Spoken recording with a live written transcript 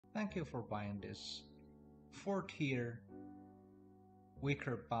Thank you for buying this 4-tier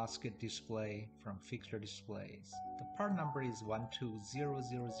wicker basket display from Fixture Displays. The part number is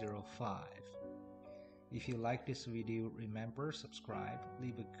 120005. If you like this video, remember subscribe,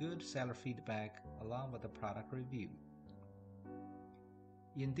 leave a good seller feedback along with the product review.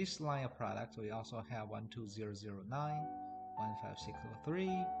 In this line of products, we also have 12009,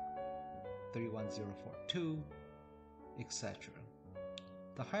 15603, 31042, etc.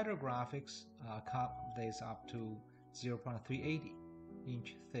 The hydrographics lays up to 0.380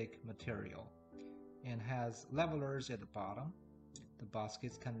 inch thick material and has levelers at the bottom. The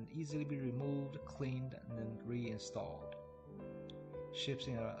baskets can easily be removed, cleaned, and then reinstalled. Ships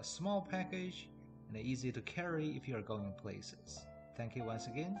in a small package and easy to carry if you are going places. Thank you once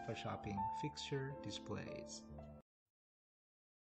again for shopping Fixture Displays.